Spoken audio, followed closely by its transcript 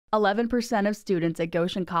11% of students at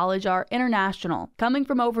Goshen College are international, coming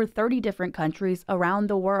from over 30 different countries around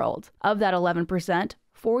the world. Of that 11%,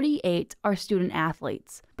 48 are student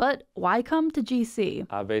athletes. But why come to GC?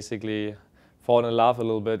 I basically fall in love a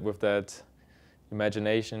little bit with that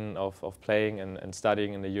imagination of playing and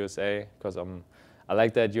studying in the USA, because I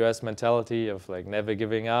like that US mentality of like never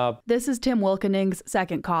giving up. This is Tim Wilkening's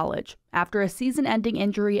second college, after a season-ending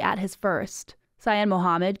injury at his first. Syanne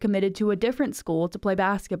Mohamed committed to a different school to play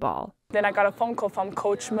basketball. Then I got a phone call from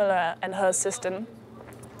Coach Miller and her assistant.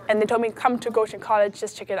 And they told me, come to Goshen College,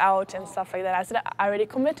 just check it out and stuff like that. I said, I already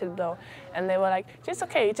committed though. And they were like, just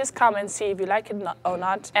okay, just come and see if you like it or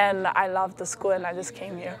not. And I loved the school and I just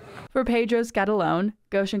came here. For Pedro Scatallone,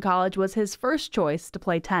 Goshen College was his first choice to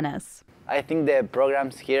play tennis. I think the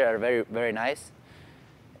programs here are very, very nice.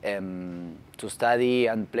 To study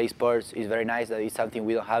and play sports is very nice. That is something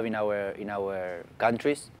we don't have in our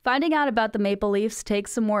countries. Finding out about the Maple Leafs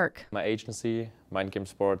takes some work. My agency, Mind Game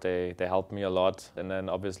Sport, they helped me a lot. And then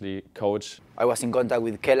obviously coach. I was in contact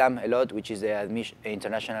with Kellam a lot, which is the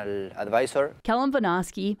international advisor. Kellam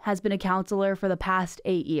Vanoski has been a counselor for the past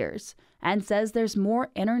 8 years and says there's more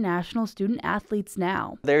international student athletes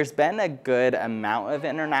now. There's been a good amount of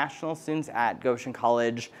international students at Goshen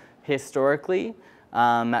College historically.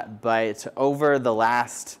 But over the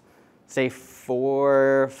last, say,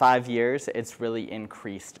 4 or 5 years, it's really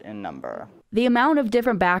increased in number. The amount of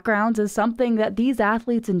different backgrounds is something that these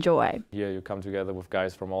athletes enjoy. Here you come together with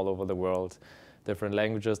guys from all over the world, different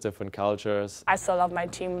languages, different cultures. I still love my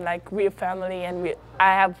team, like we're family, and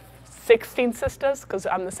I have 16 sisters because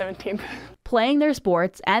I'm the 17th. Playing their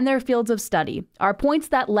sports and their fields of study are points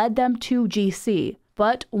that led them to GC,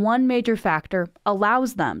 but one major factor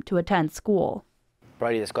allows them to attend school.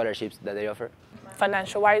 Probably the scholarships that they offer.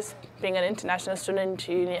 Financial-wise, being an international student,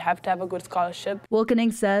 you have to have a good scholarship.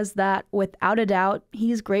 Wilkening says that, without a doubt,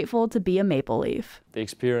 he's grateful to be a Maple Leaf. The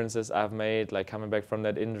experiences I've made, like coming back from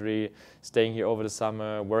that injury, staying here over the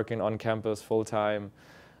summer, working on campus full-time,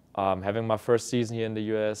 having my first season here in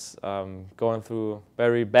the US, going through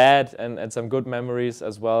very bad and some good memories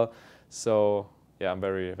as well. So yeah, I'm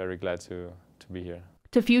very, very glad to be here.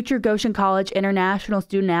 To future Goshen College international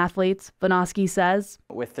student athletes, Vanoski says,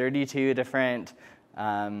 with 32 different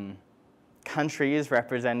countries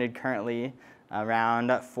represented currently,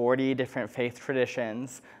 around 40 different faith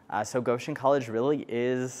traditions, so Goshen College really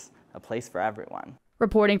is a place for everyone.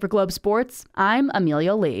 Reporting for Globe Sports, I'm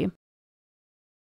Amelia Lee.